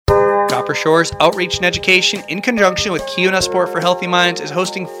Copper Shores Outreach and Education, in conjunction with Kiona Sport for Healthy Minds, is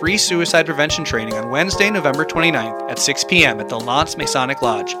hosting free suicide prevention training on Wednesday, November 29th at 6 p.m. at the Lance Masonic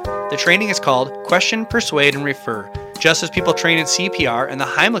Lodge. The training is called Question, Persuade, and Refer. Just as people trained in CPR and the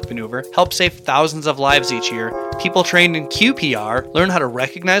Heimlich maneuver help save thousands of lives each year, people trained in QPR learn how to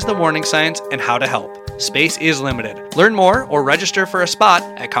recognize the warning signs and how to help. Space is limited. Learn more or register for a spot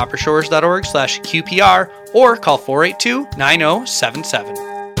at coppershores.org/QPR or call 482-9077.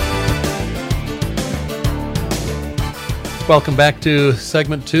 Welcome back to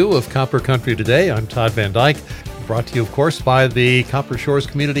segment 2 of Copper Country Today. I'm Todd Van Dyke. Brought to you, of course, by the Copper Shores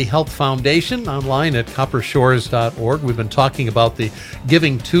Community Health Foundation, online at coppershores.org. We've been talking about the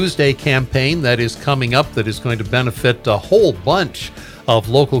Giving Tuesday campaign that is coming up, that is going to benefit a whole bunch of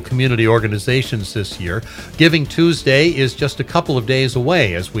local community organizations this year. Giving Tuesday is just a couple of days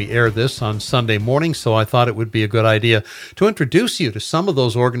away as we air this on Sunday morning, so I thought it would be a good idea to introduce you to some of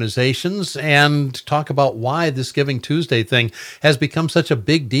those organizations and talk about why this Giving Tuesday thing has become such a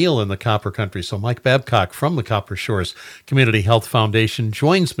big deal in the Copper Country. So Mike Babcock from the Copper Shores Community Health Foundation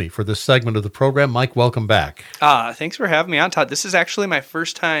joins me for this segment of the program. Mike, welcome back. Thanks for having me on, Todd. This is actually my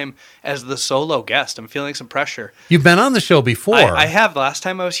first time as the solo guest. I'm feeling some pressure. You've been on the show before. I have. The last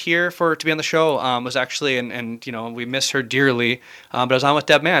time I was here to be on the show was actually, and you know, we miss her dearly, but I was on with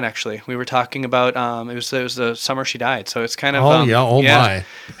Deb Mann, actually. We were talking about, it was the summer she died, so it's kind of... my.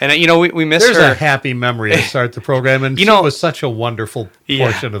 And, you know, we miss her. There's a happy memory to start the program, and she was such a wonderful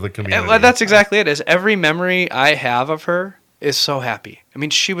portion of the community. Well, that's exactly it. Is every memory I have of her is so happy. I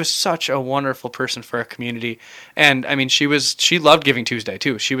mean, she was such a wonderful person for our community. And I mean, she loved Giving Tuesday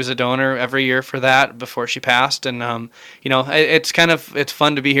too. She was a donor every year for that before she passed. And, you know, it's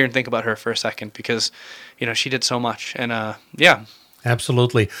fun to be here and think about her for a second because, you know, she did so much. And, yeah.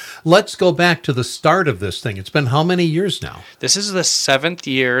 Absolutely. Let's go back to the start of this thing. It's been how many years now? This is the 7th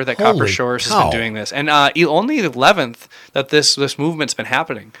year that Copper Shores has been doing this. And only the 11th that this movement's been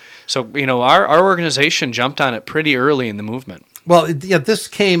happening. So, you know, our organization jumped on it pretty early in the movement. Well, yeah, this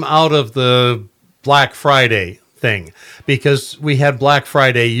came out of the Black Friday thing because we had Black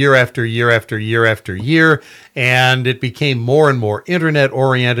Friday year after year after year after year, and it became more and more internet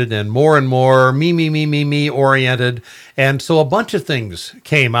oriented and more me oriented. And so a bunch of things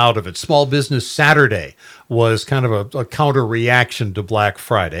came out of it. Small Business Saturday was kind of a counter reaction to Black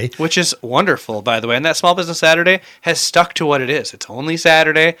Friday. Which is wonderful, by the way. And that Small Business Saturday has stuck to what it is. It's only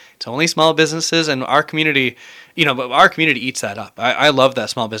Saturday. It's only small businesses. And our community, you know, but our community eats that up. I love that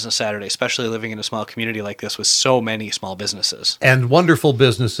Small Business Saturday, especially living in a small community like this with so many small businesses. And wonderful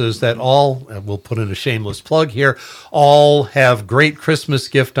businesses that all, we'll put in a shameless plug here, all have great Christmas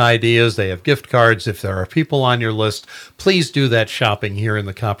gift ideas. They have gift cards. If there are people on your list, please do that shopping here in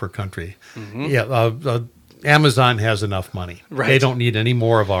the Copper Country. Mm-hmm. Yeah, Amazon has enough money. Right. They don't need any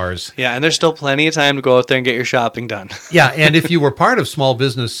more of ours. Yeah, and there's still plenty of time to go out there and get your shopping done. Yeah, and if you were part of Small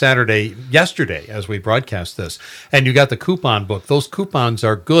Business Saturday yesterday, as we broadcast this, and you got the coupon book, those coupons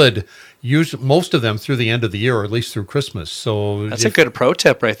are good, most of them through the end of the year, or at least through Christmas. So that's a good pro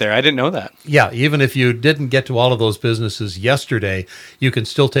tip right there. I didn't know that. Yeah, even if you didn't get to all of those businesses yesterday, you can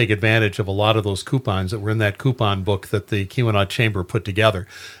still take advantage of a lot of those coupons that were in that coupon book that the Keweenaw Chamber put together.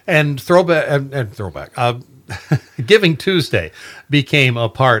 And throwback. Giving Tuesday became a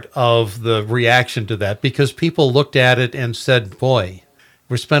part of the reaction to that because people looked at it and said, boy,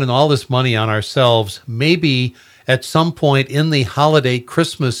 we're spending all this money on ourselves. Maybe at some point in the holiday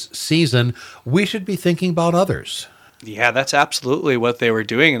Christmas season, we should be thinking about others. Yeah, that's absolutely what they were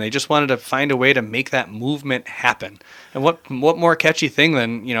doing, and they just wanted to find a way to make that movement happen. And what more catchy thing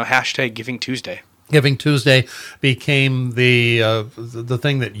than, you know, hashtag Giving Tuesday? Giving Tuesday became the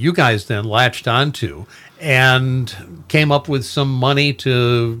thing that you guys then latched onto and came up with some money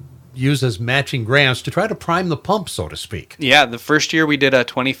to use as matching grants to try to prime the pump, so to speak. Yeah, the first year we did a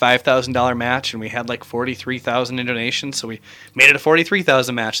 $25,000 match, and we had like $43,000 in donations, so we made it a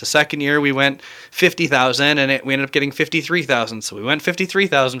 $43,000 match. The second year we went $50,000, and we ended up getting $53,000, so we went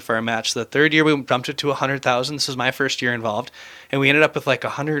 $53,000 for our match. The third year we bumped it to $100,000. This was my first year involved, and we ended up with like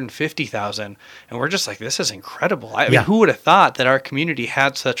 $150,000, and we're just like, this is incredible. I mean, who would have thought that our community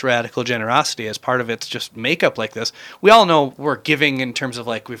had such radical generosity as part of its just makeup like this? We all know we're giving in terms of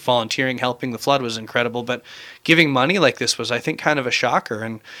like we've volunteering, helping the flood was incredible, but giving money like this was, I think, kind of a shocker,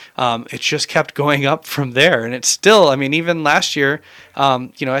 and it just kept going up from there. And it's still, I mean, even last year,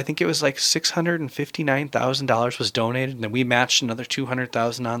 you know, I think it was like $659,000 was donated, and then we matched another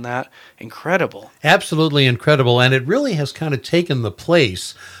 $200,000 on that. Incredible. Absolutely incredible, and it really has kind of taken the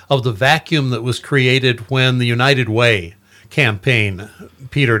place of the vacuum that was created when the United Way campaign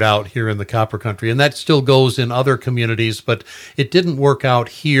petered out here in the Copper Country, and that still goes in other communities, but it didn't work out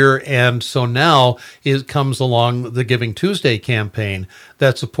here. And so now it comes along the Giving Tuesday campaign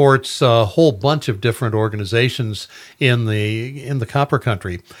that supports a whole bunch of different organizations in the Copper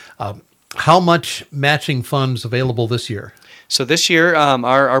Country. How much matching funds available this year? So this year,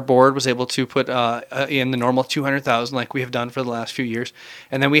 our board was able to put in the normal $200,000 like we have done for the last few years,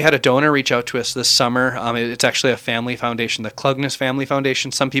 and then we had a donor reach out to us this summer. It's actually a family foundation, the Clugness Family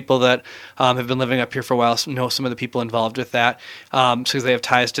Foundation. Some people that have been living up here for a while know some of the people involved with that, because they have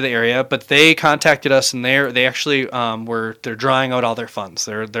ties to the area. But they contacted us, and they actually they're drawing out all their funds.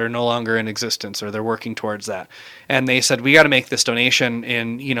 They're no longer in existence, or they're working towards that. And they said, we got to make this donation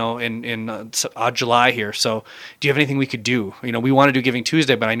in July here. So do you have anything we could do? We want to do Giving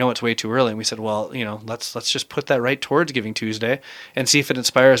Tuesday, but I know it's way too early. And we said, well, let's just put that right towards Giving Tuesday and see if it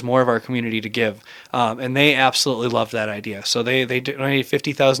inspires more of our community to give. And they absolutely loved that idea. So they donated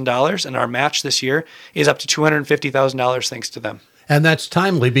 $50,000, and our match this year is up to $250,000 thanks to them. And that's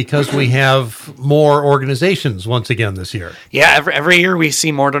timely because we have more organizations once again this year. Yeah, every year we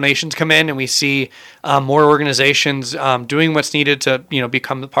see more donations come in, and we see more organizations doing what's needed to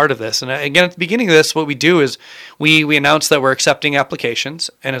become a part of this. And again, at the beginning of this, what we do is we announce that we're accepting applications,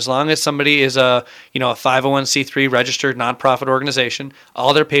 and as long as somebody is a 501c3 registered nonprofit organization,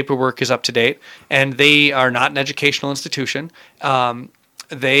 all their paperwork is up to date, and they are not an educational institution.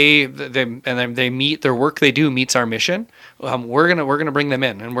 They meet their work. They do meets our mission. We're gonna bring them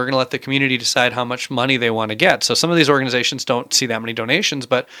in, and we're gonna let the community decide how much money they want to get. So some of these organizations don't see that many donations,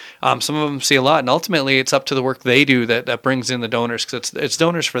 but some of them see a lot. And ultimately, it's up to the work they do that brings in the donors, because it's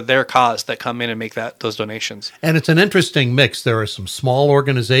donors for their cause that come in and make those donations. And it's an interesting mix. There are some small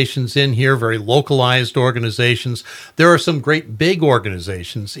organizations in here, very localized organizations. There are some great big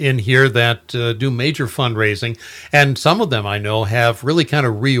organizations in here that do major fundraising, and some of them I know have really kind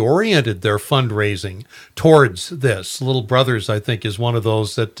of reoriented their fundraising towards this. Little Brothers, I think, is one of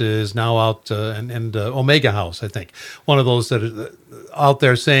those that is now out, and Omega House, I think, one of those that are out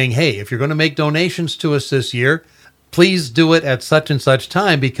there saying, hey, if you're going to make donations to us this year, please do it at such and such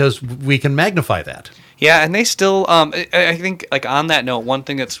time because we can magnify that. Yeah, and they still, I think, like on that note, one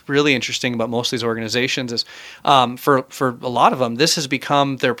thing that's really interesting about most of these organizations is, for a lot of them, this has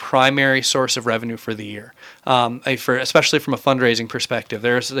become their primary source of revenue for the year. Especially from a fundraising perspective,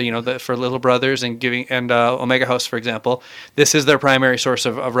 there's for Little Brothers and Giving and Omega House, for example, this is their primary source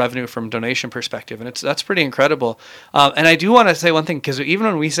of revenue from donation perspective, and that's pretty incredible. And I do want to say one thing, because even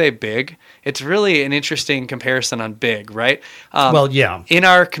when we say big, it's really an interesting comparison on big, right? Well, yeah. In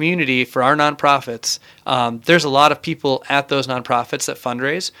our community, for our nonprofits, there's a lot of people at those nonprofits that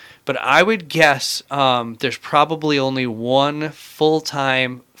fundraise, but I would guess there's probably only one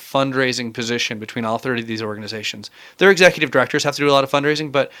full-time fundraising position between all 30 of these organizations. Their executive directors have to do a lot of fundraising,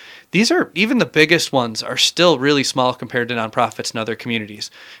 but even the biggest ones are still really small compared to nonprofits in other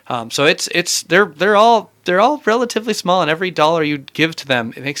communities. So they're all relatively small, and every dollar you give to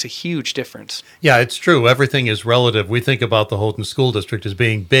them, it makes a huge difference. Yeah, it's true. Everything is relative. We think about the Houghton School District as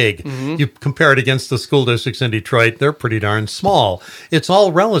being big. Mm-hmm. You compare it against the school districts in Detroit, they're pretty darn small. It's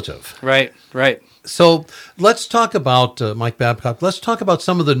all relative. Right. So let's talk about, Mike Babcock, let's talk about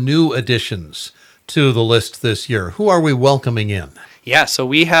some of the new additions to the list this year. Who are we welcoming in? Yeah, so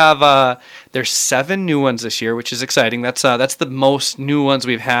we have there's 7 new ones this year, which is exciting. That's the most new ones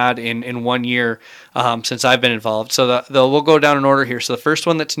we've had in 1 year since I've been involved. So we'll go down in order here. So the first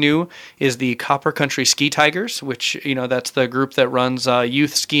one that's new is the Copper Country Ski Tigers, which that's the group that runs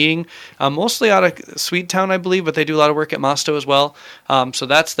youth skiing, mostly out of Sweetown, I believe, but they do a lot of work at Mosto as well. So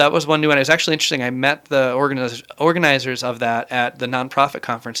that was one new one. It's actually interesting. I met the organizers of that at the nonprofit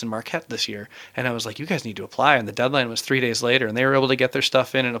conference in Marquette this year, and I was like, you guys need to apply, and the deadline was 3 days later, and they were able to get their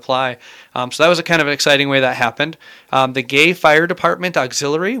stuff in and apply. So that was a kind of an exciting way that happened. The Gay Fire Department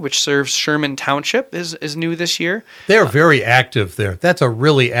Auxiliary, which serves Sherman Township, is new this year. They're very active there. That's a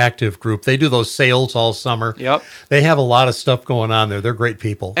really active group. They do those sales all summer. Yep. They have a lot of stuff going on there. They're great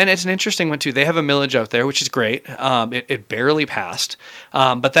people. And it's an interesting one, too. They have a millage out there, which is great. It barely passed.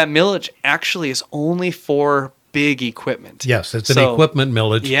 But that millage actually is only for big equipment. Yes, it's an equipment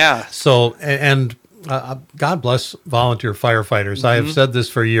millage. Yeah. So, and God bless volunteer firefighters. Mm-hmm. I have said this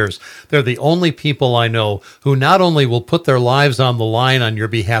for years. They're the only people I know who not only will put their lives on the line on your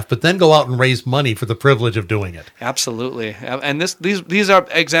behalf, but then go out and raise money for the privilege of doing it. Absolutely. And these are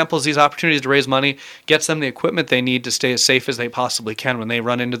examples, these opportunities to raise money, gets them the equipment they need to stay as safe as they possibly can when they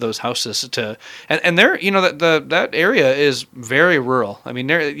run into those houses. And they're, that area is very rural. I mean,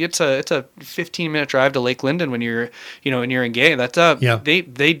 it's a 15-minute drive to Lake Linden when you're in Gay.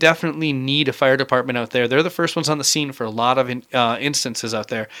 They definitely need a fire department department out there. They're the first ones on the scene for a lot of instances out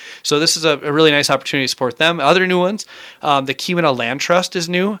there. So this is a really nice opportunity to support them. Other new ones, the Keweenaw Land Trust is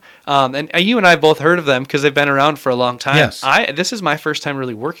new. And you and I have both heard of them because they've been around for a long time. Yes. This is my first time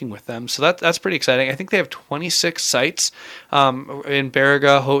really working with them. So that's pretty exciting. I think they have 26 sites in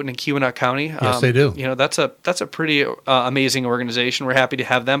Baraga, Houghton, and Keweenaw County. Yes, they do. That's a pretty amazing organization. We're happy to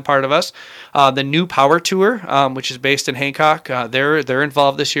have them part of us. The New Power Tour, which is based in Hancock, they're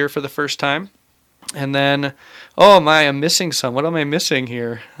involved this year for the first time. And then, I'm missing some. What am I missing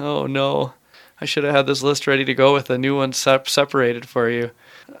here? Oh no, I should have had this list ready to go with the new ones separated for you.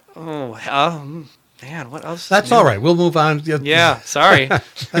 Man, what else? That's all right. We'll move on. Yeah, sorry.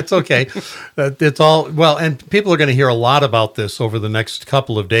 That's okay. It's all well, and people are going to hear a lot about this over the next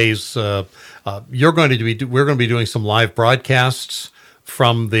couple of days. We're going to be doing some live broadcasts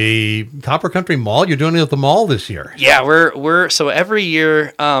from the Copper Country Mall. You're doing it at the mall this year. Yeah, we're so every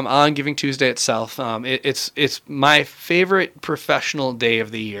year on Giving Tuesday itself, it's my favorite professional day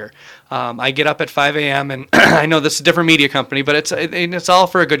of the year. I get up at 5 a.m. and I know this is a different media company, but it's all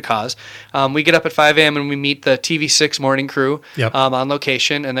for a good cause. We get up at 5 a.m. and we meet the TV6 morning crew on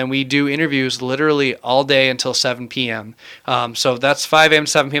location, and then we do interviews literally all day until 7 p.m. So that's 5 a.m.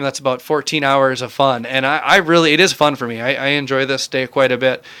 to 7 p.m. That's about 14 hours of fun, and it is fun for me. I enjoy this day quite a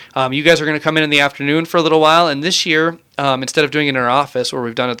bit. You guys are going to come in the afternoon for a little while, and this year, instead of doing it in our office where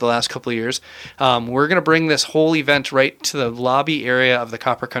we've done it the last couple of years, we're going to bring this whole event right to the lobby area of the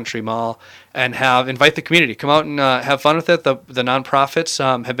Copper Country Mall and invite the community. Come out and have fun with it. The nonprofits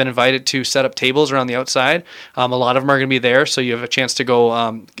have been invited to set up tables around the outside. A lot of them are going to be there, so you have a chance to go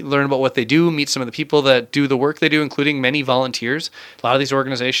learn about what they do, meet some of the people that do the work they do, including many volunteers. A lot of these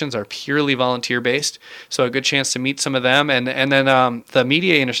organizations are purely volunteer-based, so a good chance to meet some of them. And then the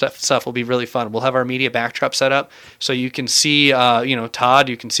media stuff will be really fun. We'll have our media backdrop set up, so you can see Todd,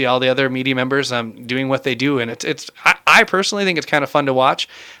 you can see all the other media members doing what they do, and I personally think it's kind of fun to watch.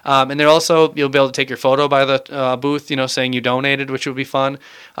 And they're also, you'll be able to take your photo by the booth, saying you donated, which would be fun.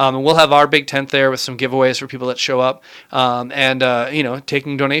 And we'll have our big tent there with some giveaways for people that show up, and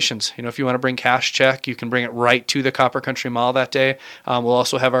taking donations. If you want to bring cash check, you can bring it right to the Copper Country Mall that day. We'll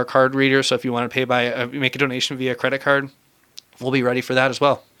also have our card reader, so if you want to pay make a donation via credit card, we'll be ready for that as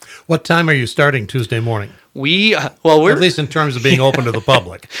well. What time are you starting Tuesday morning? We're at least in terms of being open to the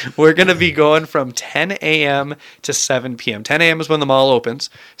public. We're going to be going from 10 a.m. to 7 p.m. 10 a.m. is when the mall opens,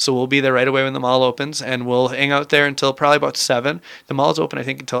 so we'll be there right away when the mall opens, and we'll hang out there until probably about 7. The mall's open, I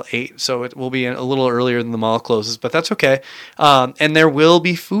think, until 8, so it will be a little earlier than the mall closes, but that's okay. And there will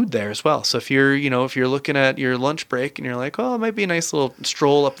be food there as well. So if you're looking at your lunch break and you're like, it might be a nice little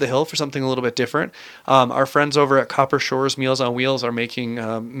stroll up the hill for something a little bit different, our friends over at Copper Shores Meals on Wheels are making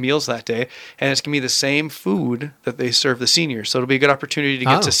meals that day, and it's going to be the same food that they serve the seniors. So it'll be a good opportunity to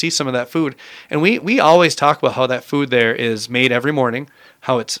get to see some of that food. And we always talk about how that food there is made every morning,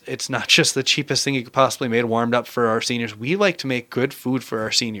 how it's not just the cheapest thing you could possibly make warmed up for our seniors. We like to make good food for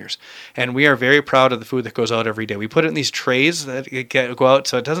our seniors, and we are very proud of the food that goes out every day. We put it in these trays that go out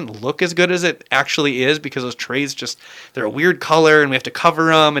so it doesn't look as good as it actually is, because those trays they're a weird color and we have to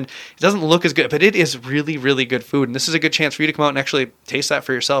cover them and it doesn't look as good, but it is really, really good food. And this is a good chance for you to come out and actually taste that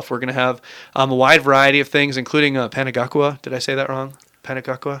for yourself. We're going to have a wide variety of things, including Panagakwa. Did I say that wrong?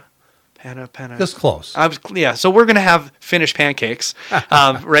 Panagakwa? Just close. So we're going to have Finnish pancakes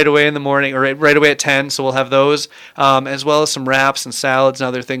right away in the morning, or right away at 10. So we'll have those, as well as some wraps and salads and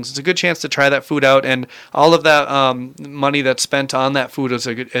other things. It's a good chance to try that food out, and all of that money that's spent on that food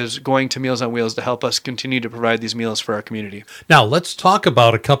is going to Meals on Wheels to help us continue to provide these meals for our community. Now, let's talk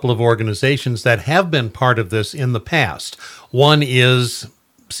about a couple of organizations that have been part of this in the past. One is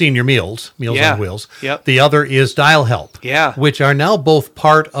Senior Meals on Wheels. Yep. The other is Dial Help, which are now both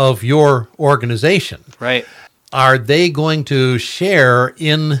part of your organization. Right. Are they going to share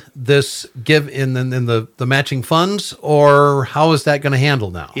in this in the matching funds, or how is that going to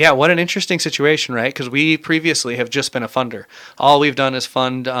handle now? Yeah, what an interesting situation, right? Because we previously have just been a funder. All we've done is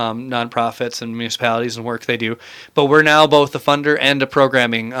fund nonprofits and municipalities and work they do. But we're now both a funder and a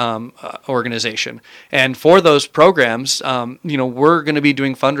programming organization. And for those programs, we're going to be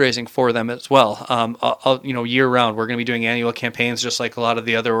doing fundraising for them as well. Year round, we're going to be doing annual campaigns just like a lot of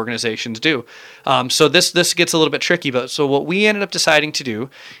the other organizations do. So this gets a little bit tricky, but so what we ended up deciding to do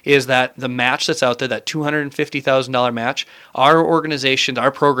is that the match that's out there, that $250,000 match, our organizations, our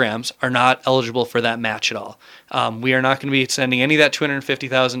programs are not eligible for that match at all. We are not going to be sending any of that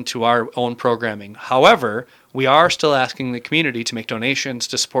 $250,000 to our own programming. However, we are still asking the community to make donations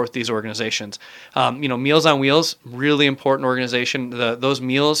to support these organizations. Meals on Wheels, really important organization. Those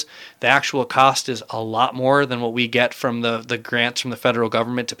meals, the actual cost is a lot more than what we get from the grants from the federal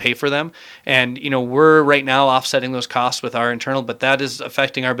government to pay for them. And, we're right now offsetting those costs with our internal, but that is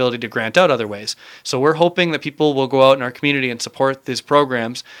affecting our ability to grant out other ways. So we're hoping that people will go out in our community and support these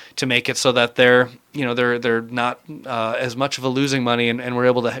programs to make it so that they're not as much of a losing money, and we're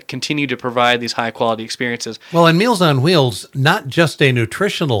able to continue to provide these high quality experiences. Well, and Meals on Wheels, not just a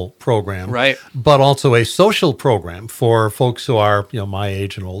nutritional program, right, but also a social program for folks who are, my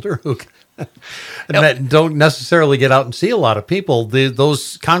age and older, who and that don't necessarily get out and see a lot of people.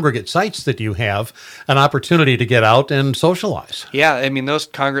 Those congregate sites that you have, an opportunity to get out and socialize. Yeah, I mean, those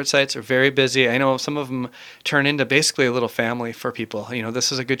congregate sites are very busy. I know some of them turn into basically a little family for people.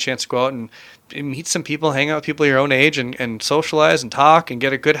 This is a good chance to go out and meet some people, hang out with people your own age, and socialize and talk and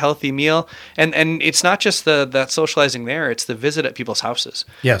get a good, healthy meal. And it's not just that socializing there; it's the visit at people's houses.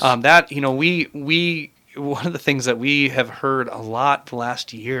 Yes, we one of the things that we have heard a lot the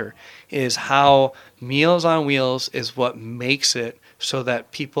last year is how Meals on Wheels is what makes it so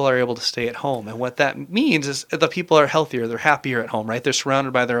that people are able to stay at home. And what that means is the people are healthier, they're happier at home, right? They're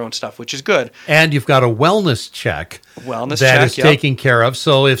surrounded by their own stuff, which is good. And you've got a wellness check that is taken care of.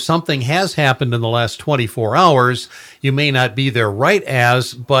 So if something has happened in the last 24 hours, you may not be there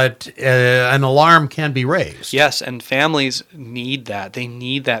but an alarm can be raised. Yes, and families need that. They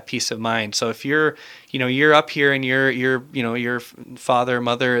need that peace of mind. So if you're up here and your father or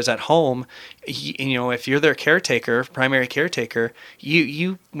mother is at home, if you're their caretaker, primary caretaker,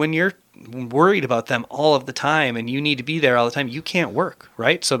 you when you're worried about them all of the time and you need to be there all the time, you can't work,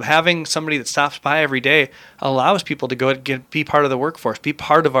 right? So having somebody that stops by every day allows people to go be part of the workforce, be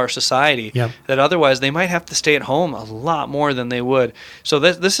part of our society, that otherwise they might have to stay at home a lot more than they would. So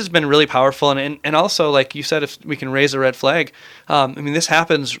this has been really powerful. And also, like you said, if we can raise a red flag, this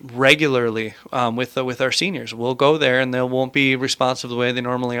happens regularly with our seniors. We'll go there and they won't be responsive the way they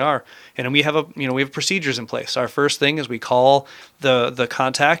normally are. And we have procedures in place. Our first thing is we call the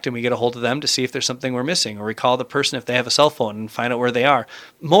contact and we get a hold of them to see if there's something we're missing, or we call the person if they have a cell phone and find out where they are.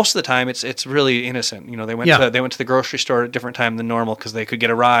 Most of the time it's really innocent. They went to the grocery store at a different time than normal because they could get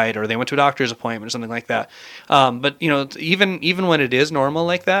a ride, or they went to a doctor's appointment or something like that. But even when it is normal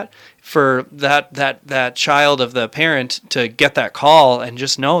like that, for that child of the parent to get that call and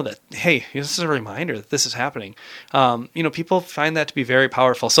just know that, hey, this is a reminder that this is happening. People find that to be very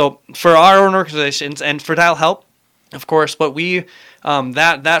powerful. So for our own organizations and for Dial Help, of course, but we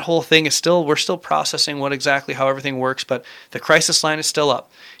that whole thing is we're still processing how everything works, but the crisis line is still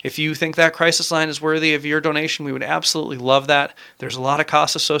up. If you think that crisis line is worthy of your donation, we would absolutely love that. There's a lot of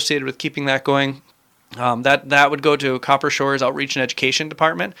costs associated with keeping that going. That would go to Copper Shores Outreach and Education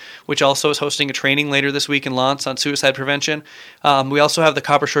Department, which also is hosting a training later this week in Lawrence on suicide prevention. We also have the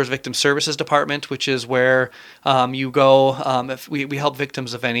Copper Shores Victim Services Department, which is where you go if we help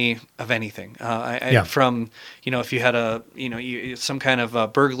victims of anything. From if you had some kind of a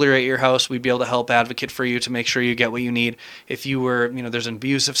burglary at your house, we'd be able to help advocate for you to make sure you get what you need. If you were there's an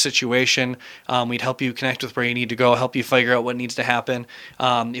abusive situation, we'd help you connect with where you need to go, help you figure out what needs to happen.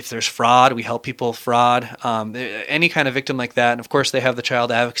 If there's fraud, we help people fraud. Any kind of victim like that. And of course, they have the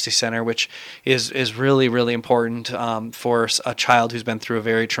Child Advocacy Center, which is really, really important for a child who's been through a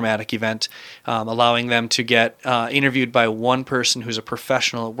very traumatic event, allowing them to get interviewed by one person who's a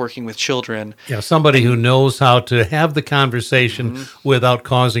professional at working with children. Yeah, somebody who knows how to have the conversation without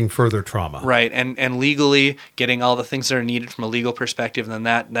causing further trauma. Right, and legally getting all the things that are needed from a legal perspective. And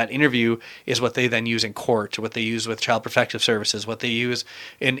then that interview is what they then use in court, what they use with Child Protective Services, what they use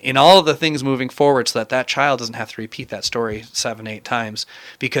in all of the things moving forward, so that child doesn't have to repeat that story 7-8 times,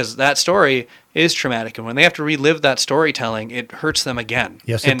 because that story is traumatic, and when they have to relive that storytelling, it hurts them again.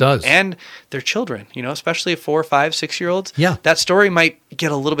 Yes, it does. And their children, especially 4, 5, 6-year-olds, that story might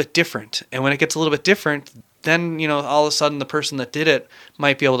get a little bit different. And when it gets a little bit different, then all of a sudden the person that did it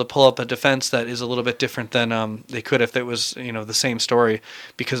might be able to pull up a defense that is a little bit different than they could if it was the same story,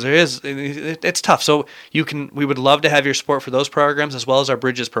 because it's tough. So we would love to have your support for those programs as well as our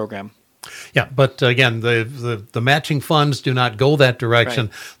Bridges program. Yeah, but again, the matching funds do not go that direction.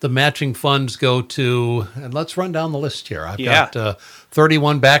 Right. The matching funds go to, and let's run down the list here. I've got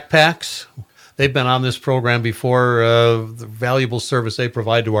 31 backpacks. They've been on this program before, the valuable service they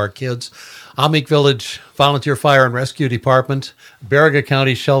provide to our kids. Ahmeek Village Volunteer Fire and Rescue Department, Baraga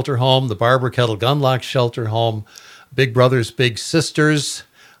County Shelter Home, the Barbara Kettle Gunlock Shelter Home, Big Brothers Big Sisters,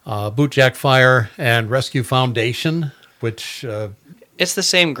 Bootjack Fire and Rescue Foundation, which... it's the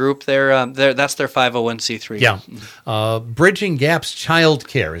same group. That's their 501c3. Yeah. Bridging Gaps Child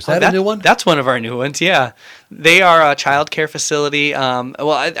Care. Is that a new one? That's one of our new ones, yeah. They are a child care facility. They're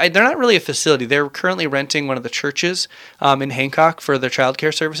not really a facility. They're currently renting one of the churches in Hancock for their child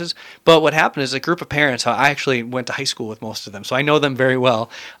care services. But what happened is a group of parents, I actually went to high school with most of them, so I know them very well.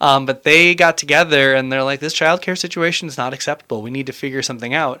 But they got together and they're like, this child care situation is not acceptable. We need to figure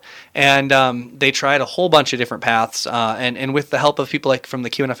something out. And they tried a whole bunch of different paths. And with the help of people like from the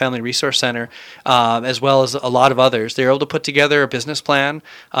Keweenaw Family Resource Center, as well as a lot of others, they were able to put together a business plan,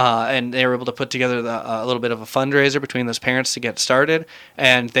 and they were able to put together a little bit of a fundraiser between those parents to get started.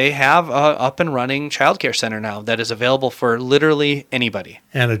 And they have a up and running child care center now that is available for literally anybody.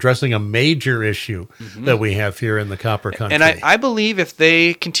 And addressing a major issue that we have here in the Copper Country. And I believe if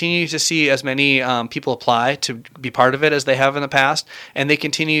they continue to see as many people apply to be part of it as they have in the past, and they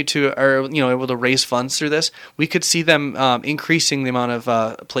continue to are able to raise funds through this, we could see them increasing the amount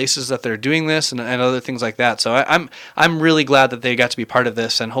of places that they're doing this and other things like that. So I'm really glad that they got to be part of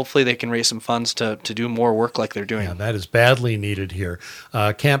this, and hopefully they can raise some funds to do more work like they're doing. Yeah, that is badly needed here.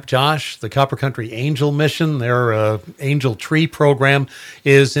 Camp Josh, the Copper Country Angel Mission, their Angel Tree program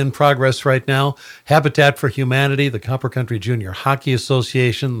is in progress right now. Habitat for Humanity, the Copper Country Junior Hockey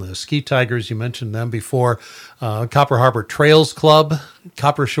Association, the Ski Tigers, you mentioned them before, Copper Harbor Trails Club,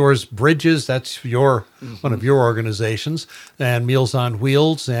 Copper Shores Bridges, that's one of your organizations, and Meals on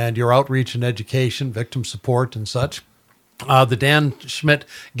Wheels, and your outreach and education, victim support and such. The Dan Schmidt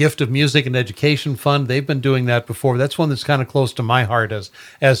Gift of Music and Education Fund, they've been doing that before. That's one that's kind of close to my heart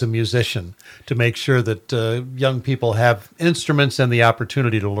as a musician, to make sure that young people have instruments and the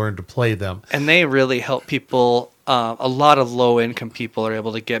opportunity to learn to play them. And they really help people. A lot of low-income people are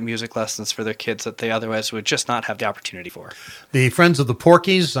able to get music lessons for their kids that they otherwise would just not have the opportunity for. The Friends of the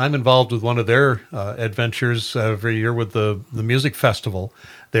Porkies, I'm involved with one of their adventures every year with the music festival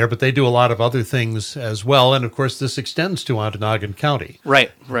there, but they do a lot of other things as well. And, of course, this extends to Ontonagon County.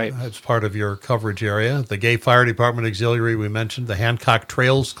 Right. It's part of your coverage area. The Gay Fire Department Auxiliary, we mentioned, the Hancock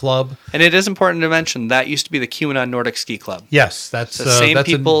Trails Club. And it is important to mention, that used to be the Keweenaw Nordic Ski Club. Yes, that's the same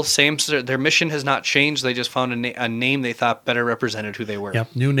people, their mission has not changed. They just found a name they thought better represented who they were.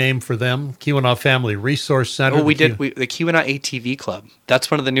 Yep, new name for them, Keweenaw Family Resource Center. Oh, the Keweenaw ATV Club.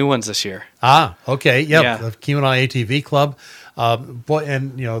 That's one of the new ones this year. Ah, okay, yep, Yeah. The Keweenaw ATV Club.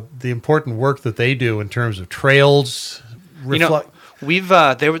 And the important work that they do in terms of trails.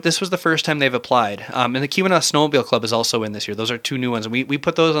 This was the first time they've applied. And the Keweenaw Snowmobile Club is also in this year. Those are two new ones. And we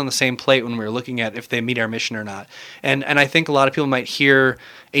put those on the same plate when we were looking at if they meet our mission or not. And I think a lot of people might hear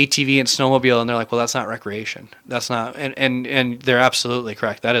ATV and snowmobile and they're like, well, that's not recreation. That's not, and they're absolutely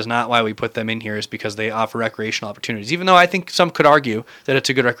correct. That is not why we put them in here, is because they offer recreational opportunities. Even though I think some could argue that it's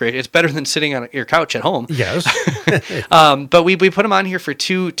a good recreation. It's better than sitting on your couch at home. Yes. But we put them on here for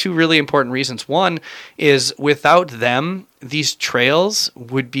two really important reasons. One is, without them, these trails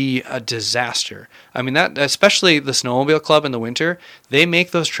would be a disaster. I mean, that especially the Snowmobile Club in the winter, they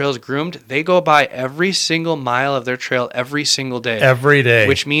make those trails groomed. They go by every single mile of their trail every single day. Every day.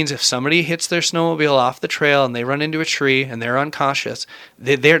 Which means if somebody hits their snowmobile off the trail and they run into a tree and they're unconscious,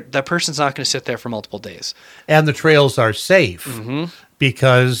 that person's not going to sit there for multiple days. And the trails are safe.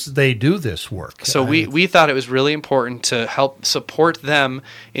 Because they do this work. So we thought it was really important to help support them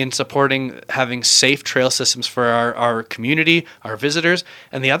in supporting having safe trail systems for our community, our visitors.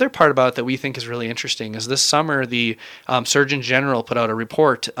 And the other part about it that we think is really interesting is this summer the Surgeon General put out a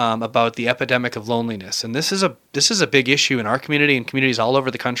report about the epidemic of loneliness. And this is a big issue in our community and communities all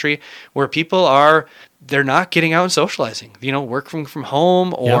over the country, where people they're not getting out and socializing, working from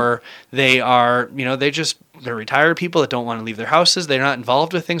home, or they're retired people that don't want to leave their houses. They're not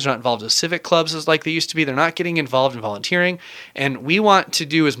involved with things. They're not involved with civic clubs as like they used to be. They're not getting involved in volunteering. And we want to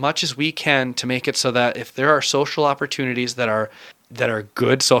do as much as we can to make it so that if there are social opportunities that are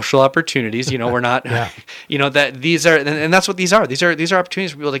good social opportunities, we're not, that these are, and that's what these are. These are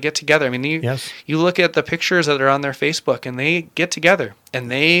opportunities for people to get together. I mean, you look at the pictures that are on their Facebook, and they get together and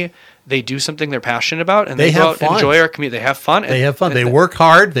they do something they're passionate about, and they go out and enjoy our community. They have fun. They work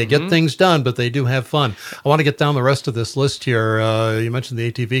hard. They get things done, but they do have fun. I want to get down the rest of this list here. You mentioned the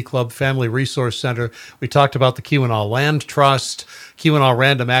ATV Club, Family Resource Center. We talked about the Keweenaw Land Trust, Keweenaw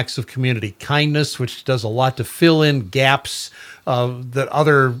Random Acts of Community Kindness, which does a lot to fill in gaps that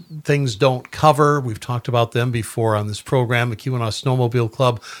other things don't cover. We've talked about them before on this program. The Keweenaw Snowmobile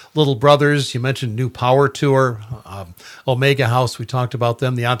Club, Little Brothers. You mentioned New Power Tour, Omega House. We talked about about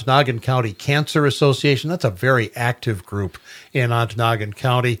them. The Ontonagon County Cancer Association, that's a very active group in Ontonagon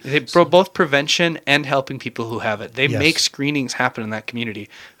County. Both prevention and helping people who have it. They Yes. make screenings happen in that community.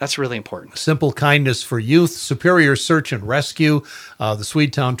 That's really important. Simple Kindness for Youth, Superior Search and Rescue, the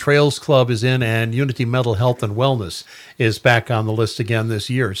Swedetown Trails Club is in, and Unity Mental Health and Wellness is back on the list again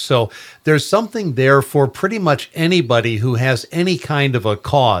this year. So there's something there for pretty much anybody who has any kind of a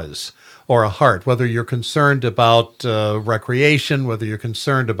cause or a heart, whether you're concerned about recreation, whether you're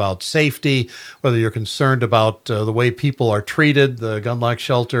concerned about safety, whether you're concerned about the way people are treated, the gun-lock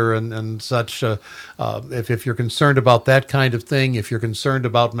shelter and such. If you're concerned about that kind of thing, if you're concerned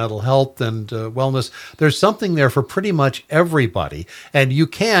about mental health and wellness, there's something there for pretty much everybody. And you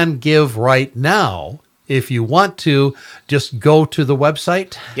can give right now. If you want to, just go to the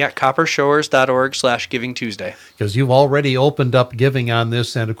website. Yeah, coppershores.org/Giving Tuesday. Because you've already opened up giving on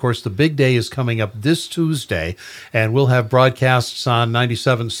this. And, of course, the big day is coming up this Tuesday. And we'll have broadcasts on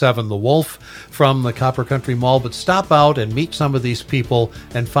 97.7 The Wolf from the Copper Country Mall. But stop out and meet some of these people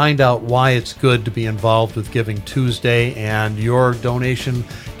and find out why it's good to be involved with Giving Tuesday. And your donation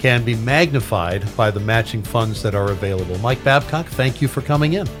can be magnified by the matching funds that are available. Mike Babcock, thank you for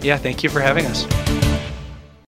coming in. Yeah, thank you for having us.